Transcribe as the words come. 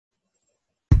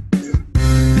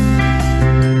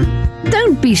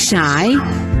Don't be shy.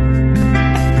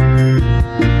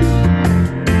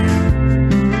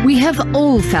 We have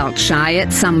all felt shy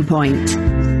at some point.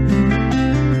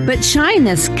 But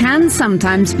shyness can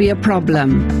sometimes be a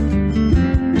problem.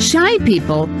 Shy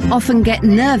people often get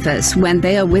nervous when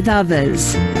they are with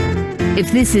others.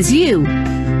 If this is you,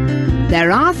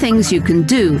 there are things you can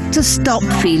do to stop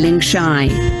feeling shy.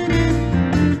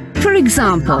 For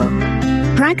example,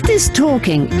 practice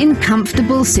talking in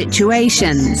comfortable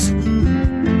situations.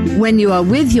 When you are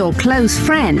with your close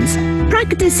friends,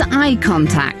 practice eye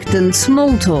contact and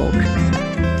small talk.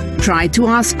 Try to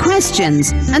ask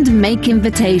questions and make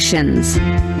invitations.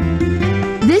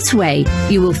 This way,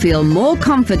 you will feel more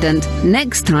confident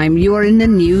next time you are in a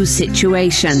new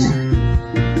situation.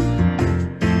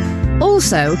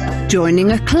 Also,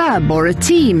 joining a club or a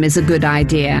team is a good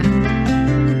idea.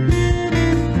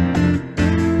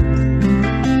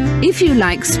 If you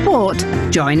like sport,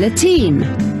 join a team.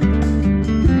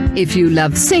 If you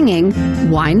love singing,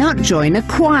 why not join a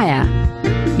choir?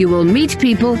 You will meet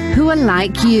people who are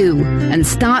like you and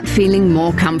start feeling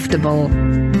more comfortable.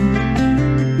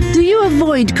 Do you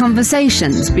avoid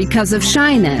conversations because of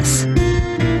shyness?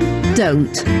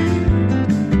 Don't.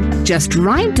 Just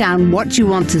write down what you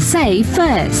want to say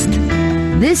first.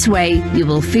 This way you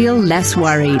will feel less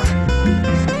worried.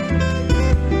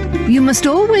 You must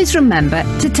always remember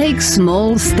to take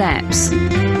small steps.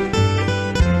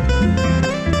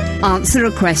 Answer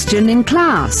a question in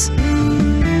class.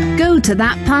 Go to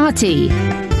that party.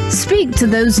 Speak to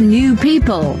those new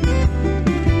people.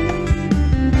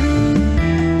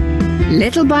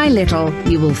 Little by little,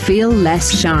 you will feel less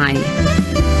shy.